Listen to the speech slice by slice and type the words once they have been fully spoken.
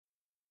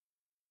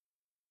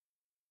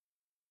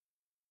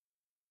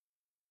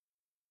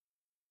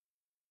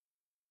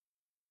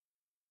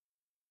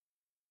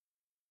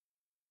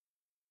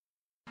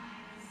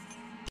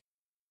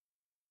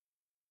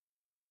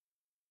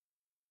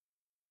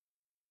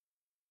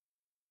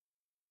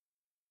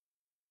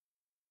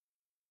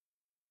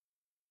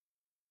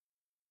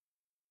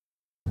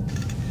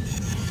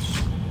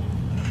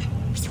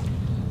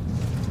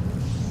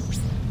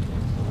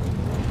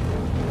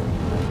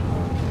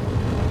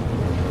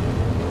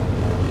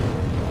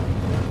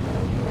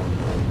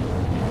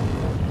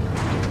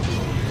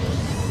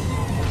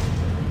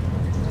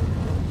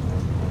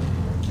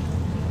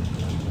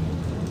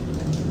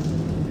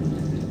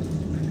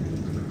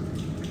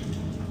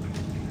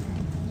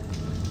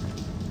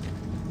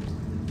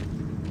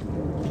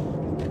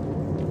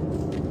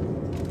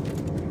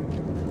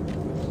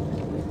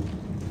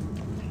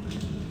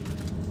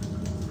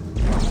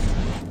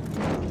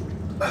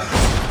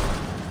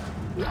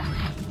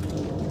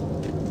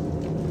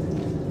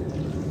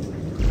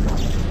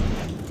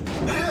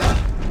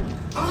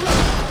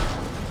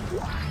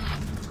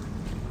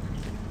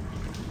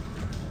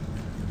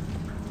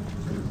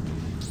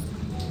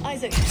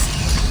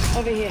Isaac,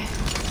 over here.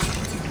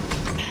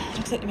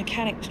 Looks like the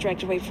mechanic was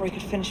dragged away before he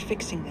could finish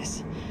fixing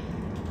this.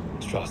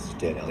 Stross is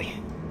dead, Ellie.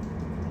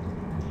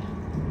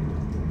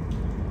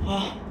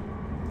 Well,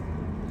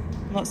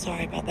 I'm not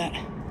sorry about that.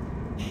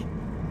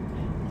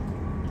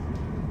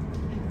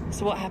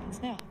 So what happens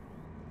now?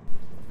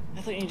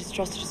 I thought you needed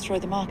Stross to destroy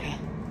the marker.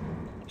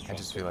 I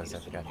just realized I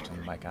forgot to turn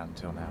the mic on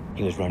until now.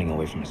 He was running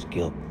away from his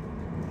guild.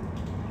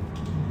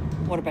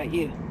 What about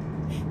you?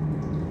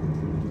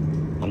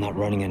 I'm not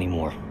running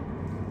anymore.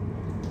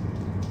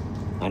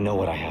 I know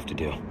what I have to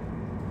do.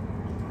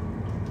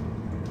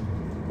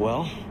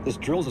 Well, this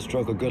drill's a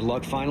stroke of good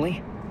luck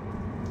finally.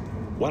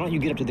 Why don't you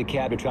get up to the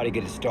cab to try to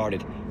get it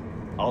started?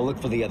 I'll look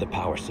for the other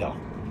power cell.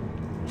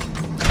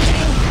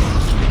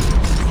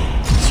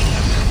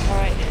 All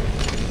right.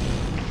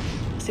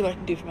 See what I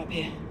can do from up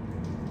here.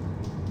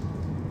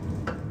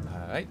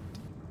 Alright.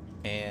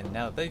 And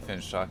now that they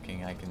finished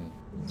talking, I can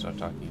start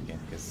talking again.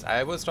 Because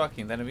I was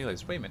talking, then I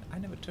realized, wait a minute, I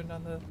never turned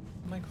on the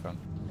microphone.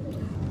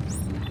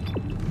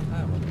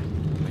 Ah, well,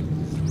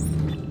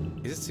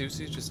 wait. Is it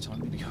seriously just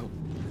telling me to go?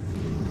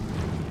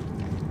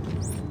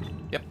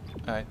 Yep.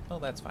 Alright, well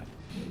that's fine.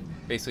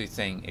 Basically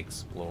saying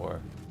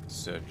explore,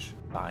 search,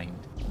 find.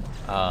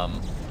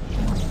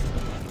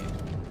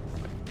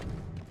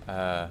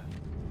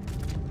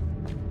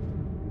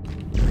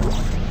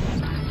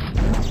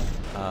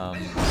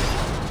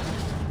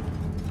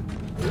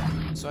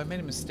 So I made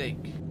a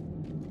mistake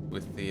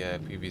with the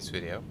previous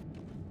video.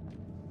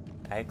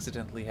 I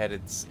accidentally had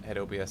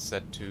OBS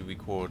set to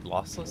record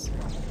lossless,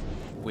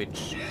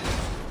 which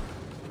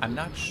I'm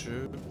not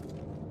sure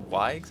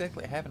why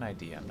exactly. I have an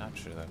idea, I'm not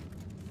sure though.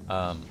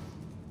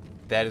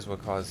 That is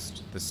what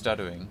caused the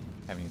stuttering,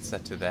 having it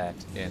set to that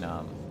in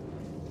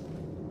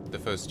the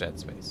first Dead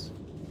Space.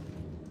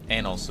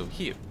 And also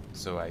here.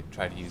 So I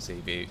try to use a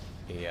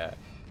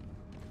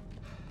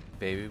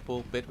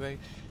variable bitrate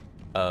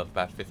of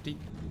about 50.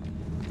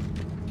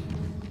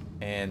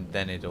 And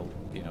then it'll,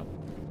 you know,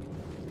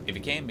 if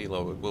it can be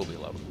lower, it will be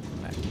lower.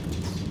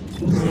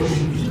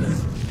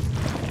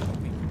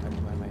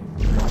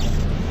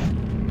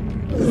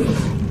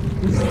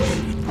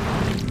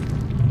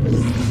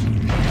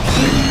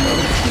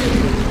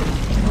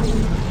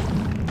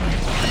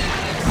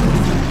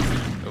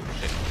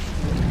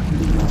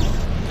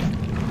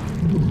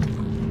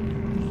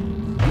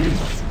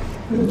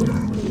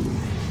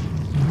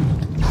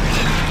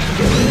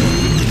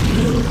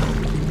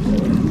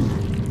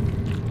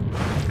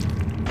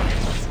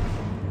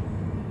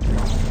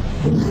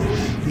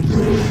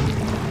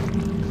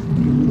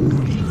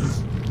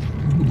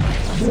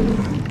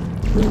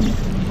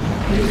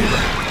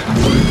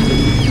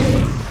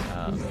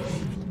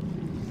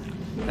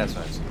 That's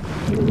what I was saying.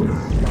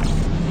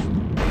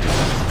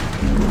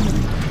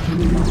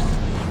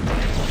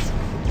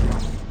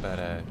 But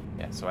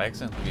yeah, so I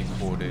accidentally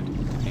recorded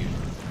the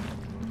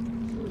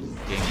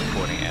game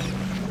recording as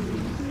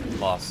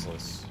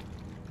lossless.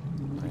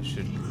 I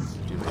should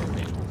do a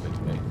variable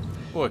bitrate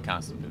or a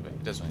constant bitrate.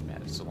 It doesn't really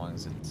matter so long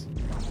as it's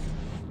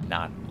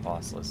not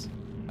lossless.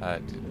 To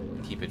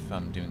keep it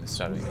from doing the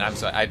stuttering. And I'm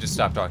sorry, I just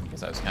stopped talking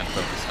because I was kind of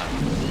focused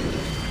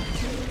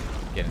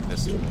on getting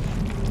this to work.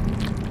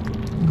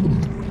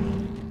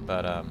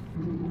 But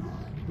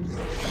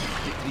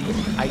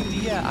the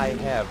idea I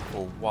have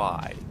for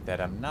why that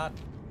I'm not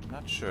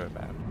sure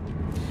about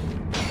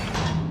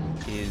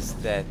is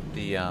that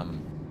the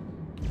I'm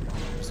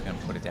just gonna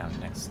put it down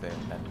next there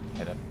and then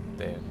head up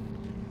there,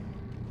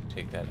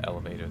 take that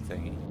elevator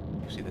thingy.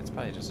 Actually, that's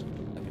probably just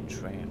like a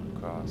tram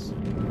across.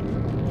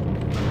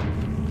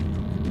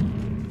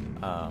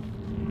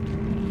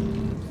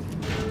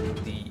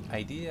 The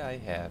idea I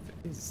have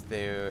is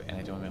there, and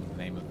I don't remember the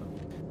name of them,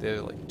 there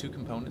are like two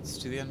components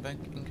to the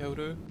NVENC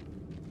encoder.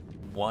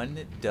 One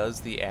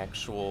does the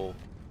actual,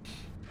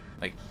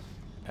 like,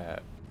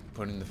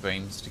 putting the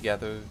frames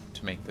together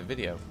to make the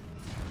video.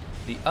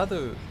 The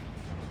other,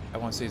 I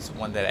want to say, is the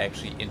one that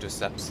actually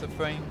intercepts the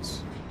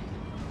frames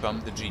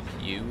from the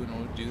GPU in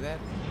order to do that.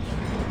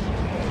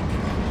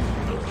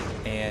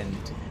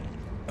 And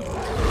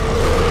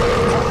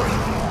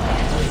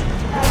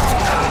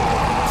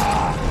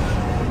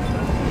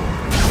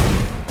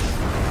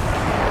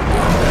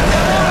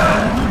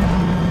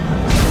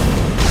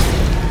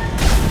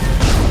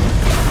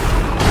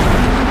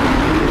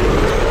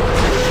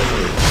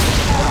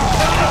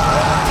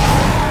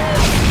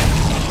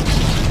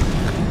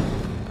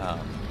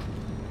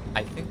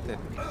I think that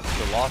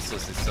the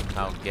lossless is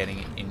somehow getting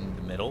it in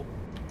the middle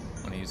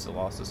when I use the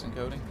lossless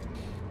encoding,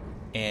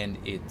 and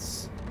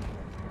it's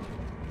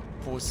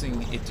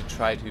forcing it to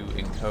try to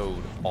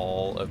encode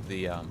all of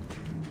the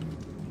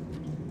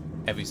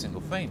every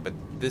single frame. But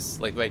this,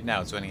 like right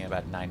now, it's running at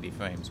about 90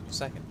 frames per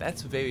second.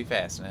 That's very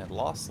fast, and at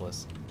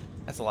lossless,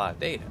 that's a lot of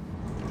data.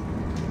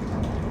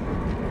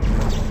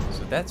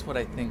 So that's what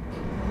I think.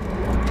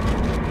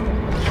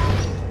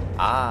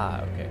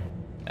 Ah, okay.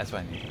 That's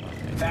what I need.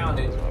 Okay. Found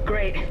it.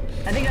 Great.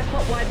 I think I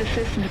hotwired the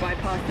system to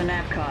bypass the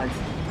nav cards.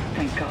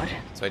 Thank God.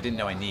 So I didn't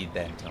know I need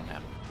that until now.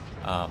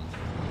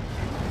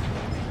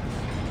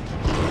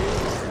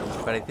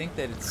 But I think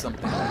that it's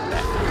something like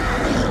that.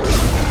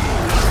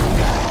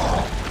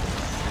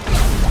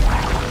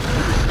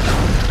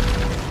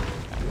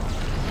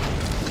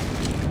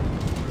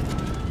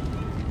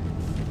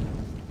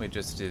 It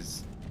just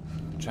is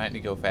trying to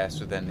go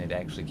faster than it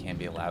actually can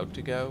be allowed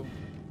to go.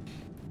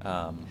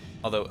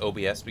 Although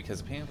OBS, because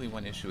apparently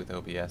one issue with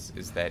OBS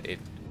is that it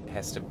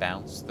has to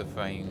bounce the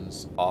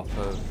frames off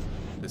of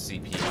the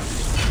CPU.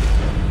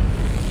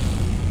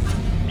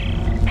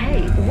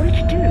 Hey, what did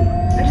you do?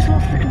 I just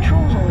lost the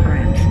control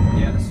holograms.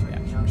 Yeah, the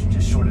switch junction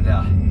just shorted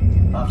out.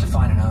 I'll have to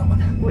find another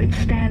one. Well, it's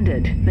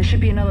standard. There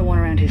should be another one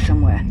around here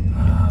somewhere.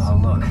 Oh,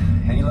 look.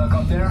 Any luck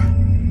up there?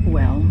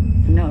 Well,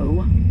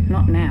 no.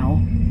 Not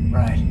now.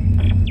 Right.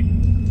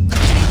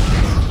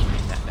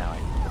 Now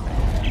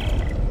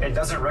It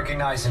doesn't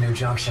recognize the new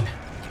junction.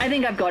 I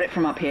think I've got it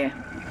from up here.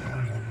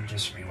 You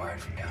just rewired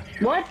from down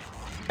here. What?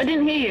 I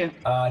didn't hear you.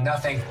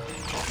 Nothing.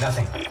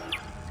 Nothing.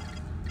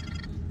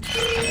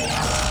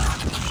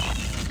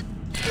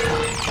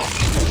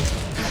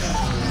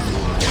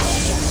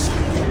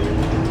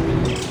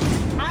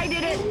 I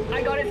did it!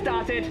 I got it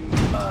started.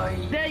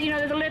 There,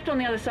 there's a lift on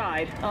the other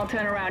side. I'll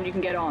turn around, you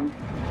can get on.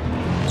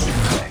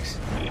 Thanks.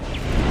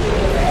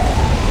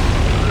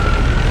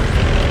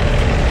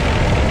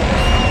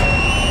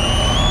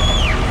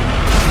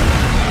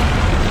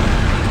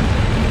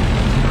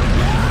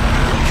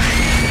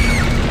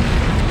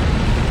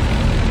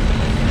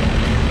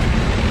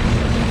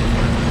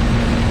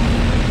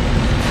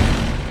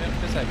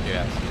 just out of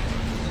curiosity.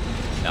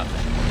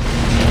 Nothing.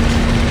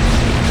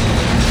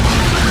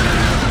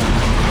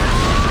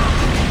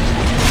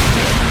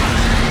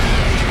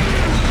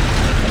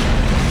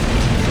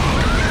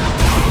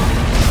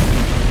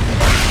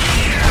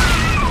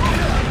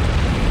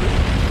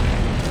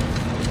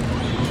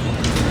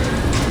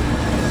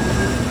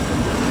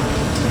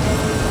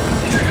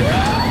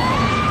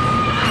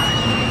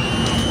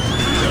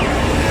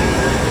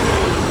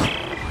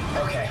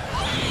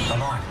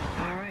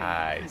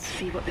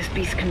 See what this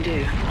beast can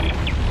do.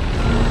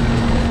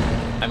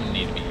 I'm gonna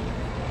need to be killing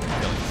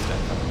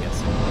stuff, I'm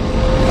guessing.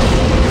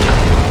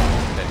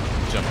 Then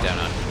jump down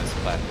onto this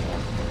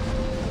platform.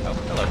 Oh,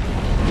 hello.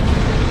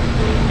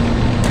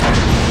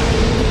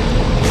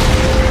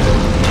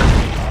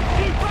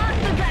 These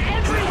bastards are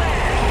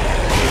everywhere!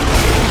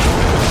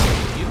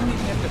 You don't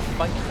even have to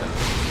fight them.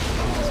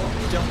 So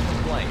don't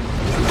complain.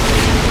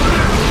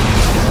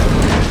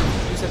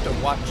 You just have to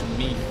watch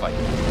me fight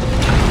them.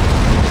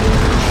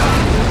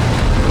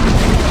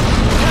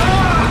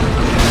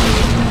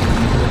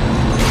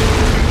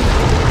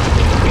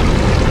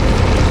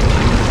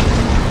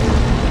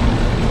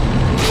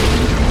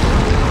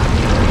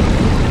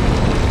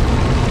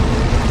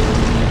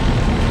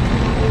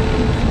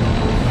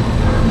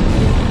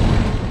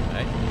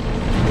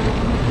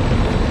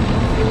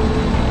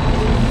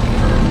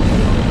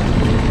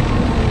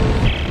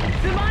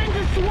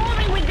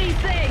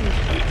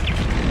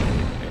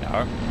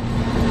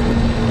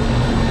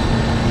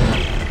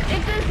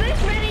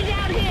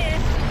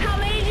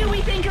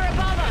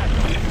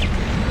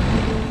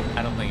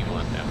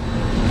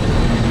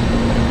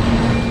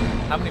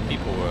 How many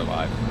people were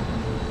alive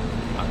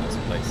on this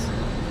place?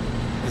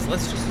 Because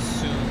let's just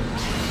assume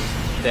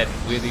that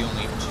we're the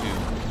only two.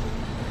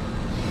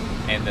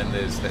 And then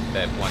there's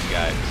that one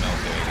guy, the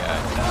military guy.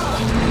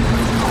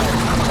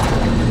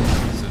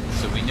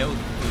 So we know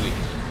 3.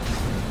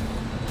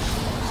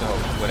 So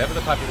whatever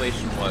the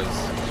population was,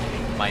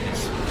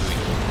 minus 3.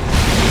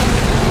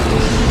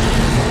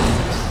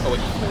 Oh wait,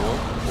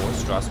 4? 4?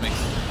 Strauss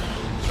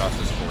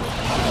is 4.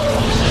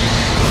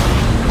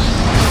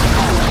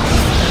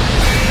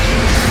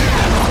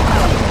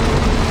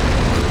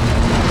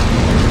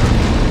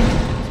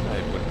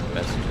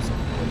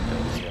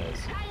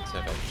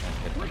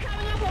 We're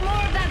coming up on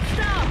more of that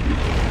stuff!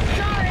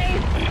 Sorry!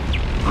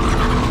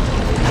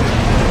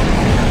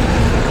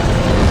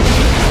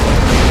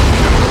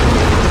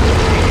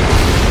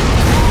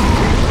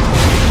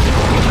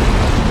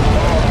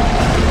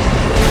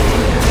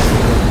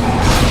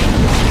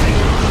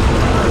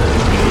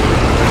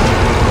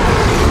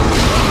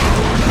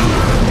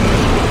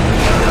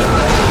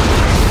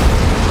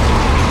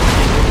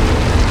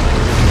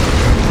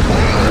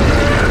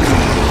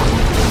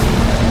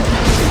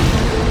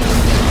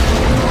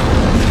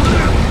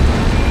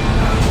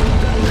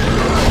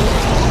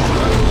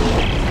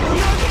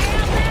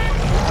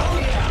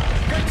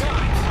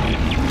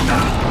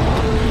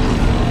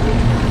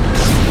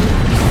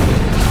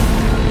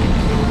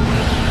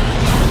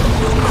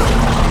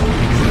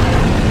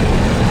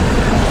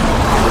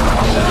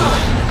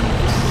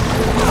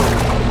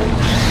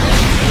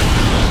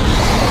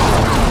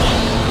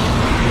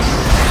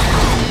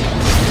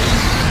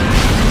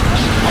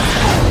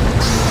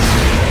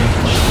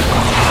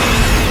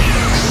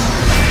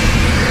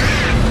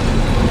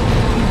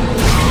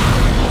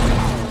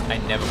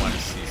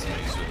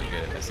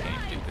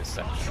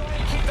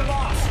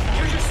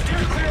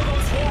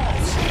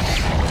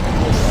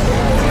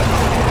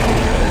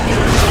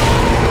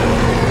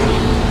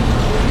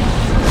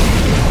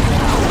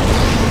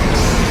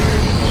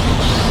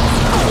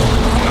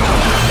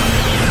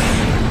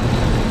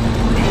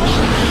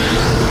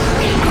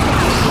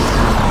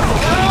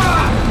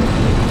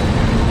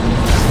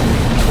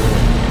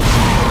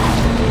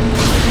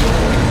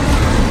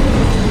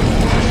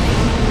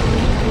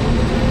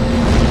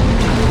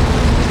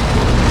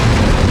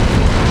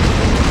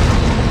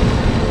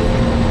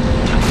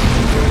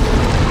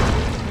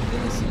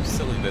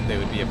 that there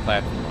would be a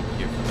platform up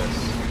here for this.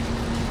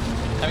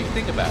 I mean,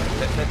 think about it.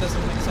 That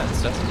doesn't make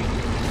sense, does it?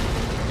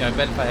 You know, I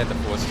bet if I had the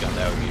force gun,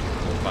 that would be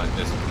more fun.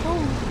 Just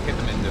get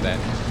them into that.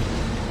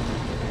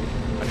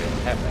 But I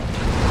don't have that.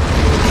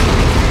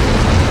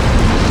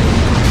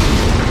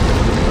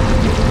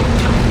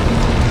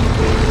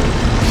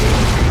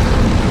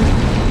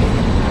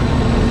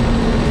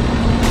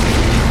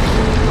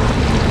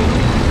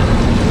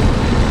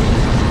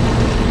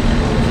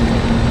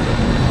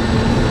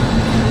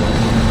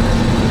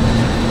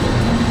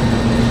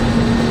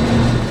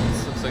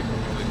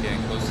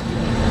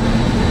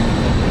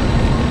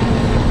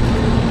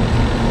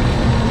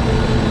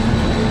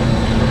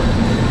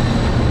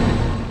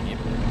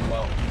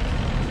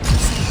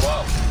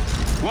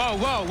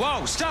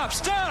 Whoa! Stop!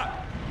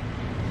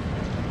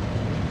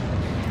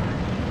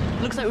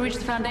 Looks like we reached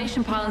the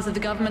foundation pylons of the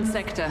government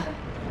sector.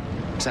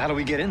 So how do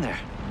we get in there?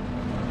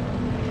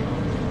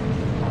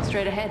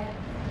 Straight ahead.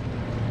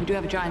 We do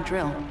have a giant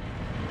drill.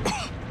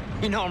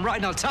 You know I'm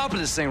riding on top of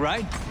this thing,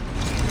 right?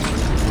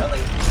 Ellie!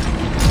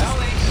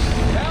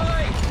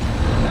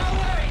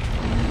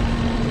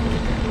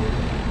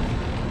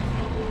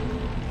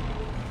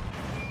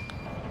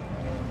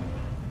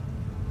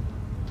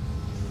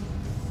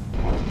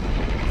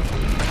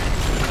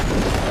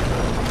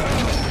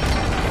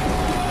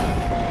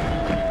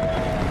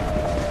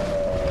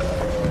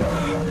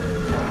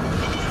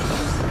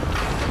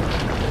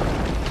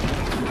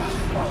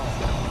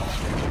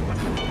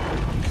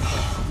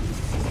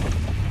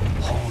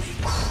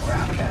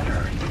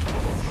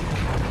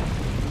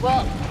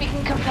 Well, we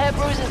can compare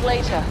bruises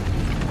later.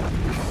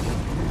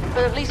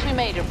 But at least we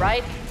made it,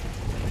 right?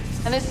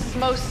 And this is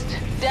most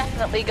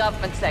definitely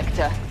government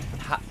sector.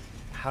 How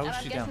And is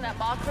I'm she guessing down that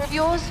marker of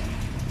yours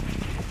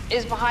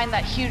is behind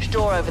that huge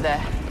door over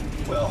there.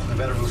 Well, we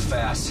better move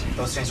fast.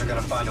 Those things are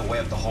gonna find a way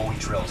up the hole we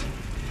drilled.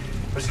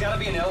 There's gotta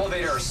be an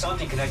elevator or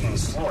something connecting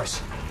these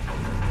floors.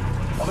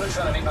 I'm gonna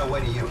try to make my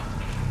way to you.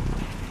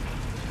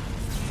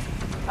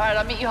 Alright,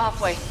 I'll meet you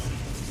halfway.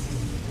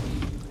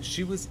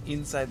 She was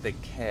inside the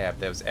cab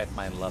that was at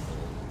my level.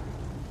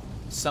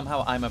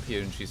 Somehow I'm up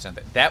here and she's down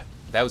there.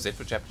 That was it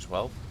for chapter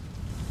 12?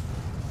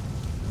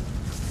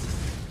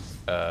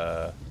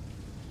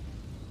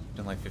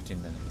 Been like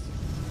 15 minutes.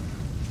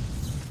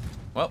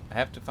 Well, I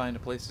have to find a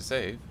place to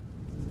save.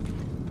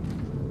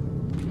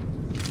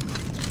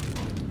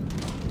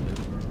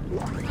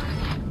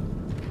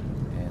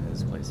 And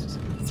there's a place to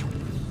save.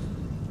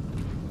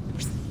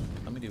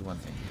 Let me do one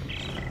thing.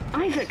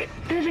 Isaac,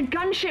 there's a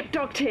gunship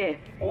docked here.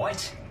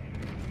 What?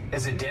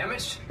 Is it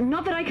damaged?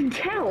 Not that I can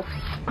tell.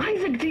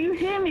 Isaac, do you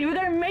hear me? We're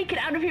gonna make it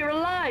out of here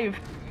alive.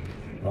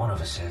 One of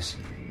us is.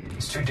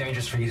 It's too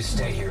dangerous for you to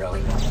stay here,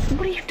 Ellie.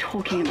 What are you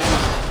talking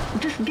about?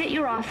 Just get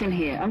your ass in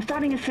here. I'm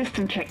starting a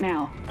system check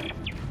now. I'm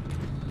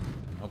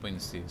hoping to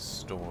see a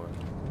store.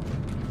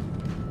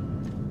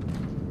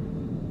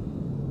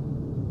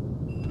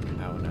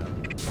 Oh no.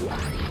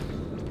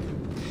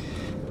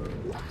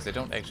 Because I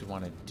don't actually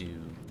want to do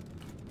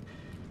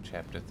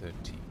chapter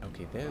 13.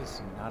 Okay,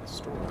 there's not a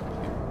store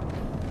up here.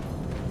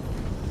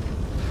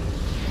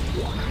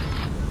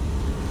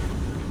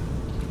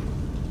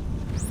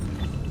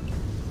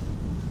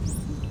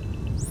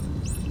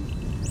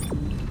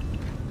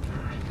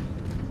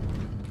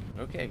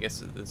 Okay, I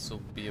guess this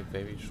will be a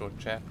very short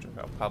chapter.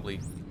 I'll probably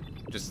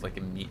just like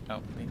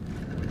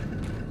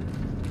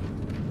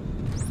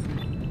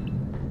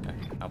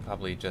I'll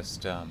probably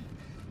just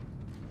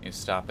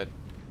stop it,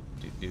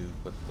 do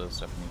what little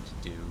stuff I need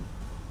to do,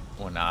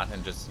 or not,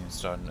 and just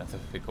start another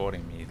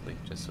recording immediately,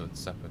 just so it's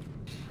separate.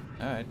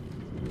 All right.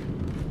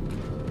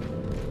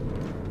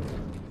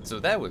 So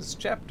that was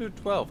chapter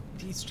 12.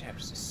 These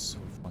chapters are so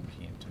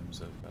funky in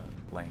terms of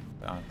length,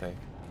 aren't they?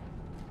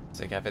 It's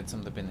like I've had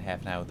some that have been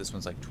half an hour. This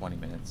one's like 20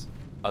 minutes.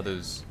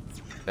 Others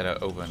that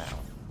are over an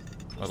hour.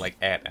 Or like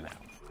at an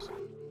hour.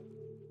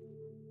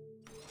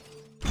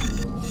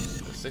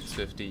 So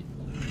 650.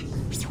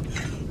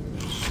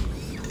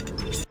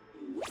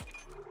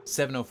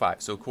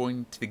 7:05. So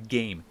according to the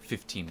game,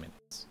 15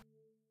 minutes.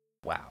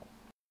 Wow.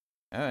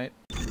 Alright.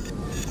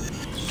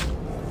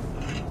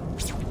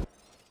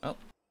 Well,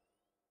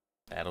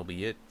 that'll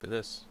be it for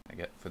this.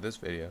 For this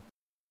video.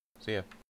 See ya.